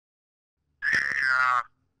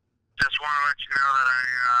let you know that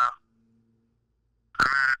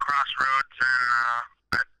I'm at a crossroads, and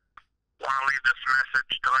I want to leave this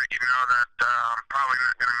message to let you know that I'm probably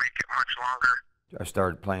not going to make it much longer. I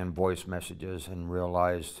started playing voice messages and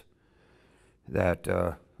realized that,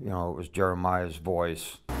 it was Jeremiah's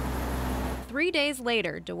voice. 3 days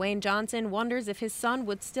later, Dwayne Johnson wonders if his son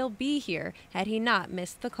would still be here had he not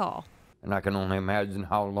missed the call. And I can only imagine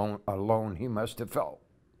how alone he must have felt.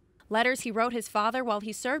 Letters he wrote his father while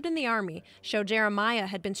he served in the Army show Jeremiah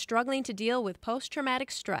had been struggling to deal with post-traumatic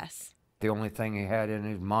stress. The only thing he had in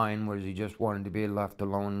his mind was he just wanted to be left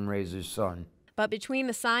alone and raise his son. But between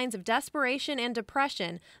the signs of desperation and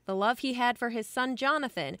depression, the love he had for his son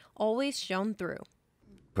Jonathan always shone through.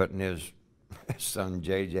 Putting his son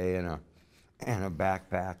JJ in a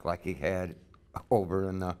backpack like he had over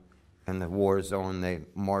in the war zone. They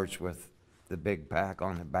marched with the big pack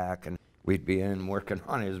on the back, and we'd be in working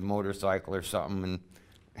on his motorcycle or something, and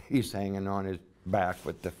he's hanging on his back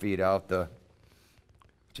with the feet out,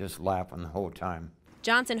 just laughing the whole time.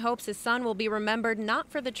 Johnson hopes his son will be remembered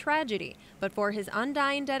not for the tragedy, but for his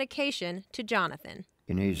undying dedication to Jonathan.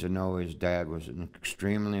 He needs to know his dad was an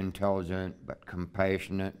extremely intelligent, but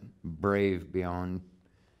compassionate, brave beyond,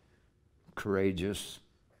 courageous,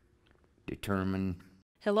 determined.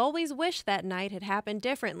 He'll always wish that night had happened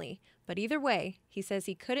differently, but either way, he says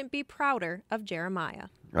he couldn't be prouder of Jeremiah.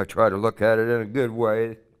 I try to look at it in a good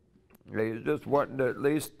way. He's just wanting to at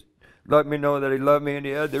least let me know that he loved me and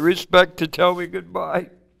he had the respect to tell me goodbye.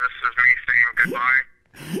 This is me saying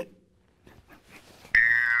goodbye.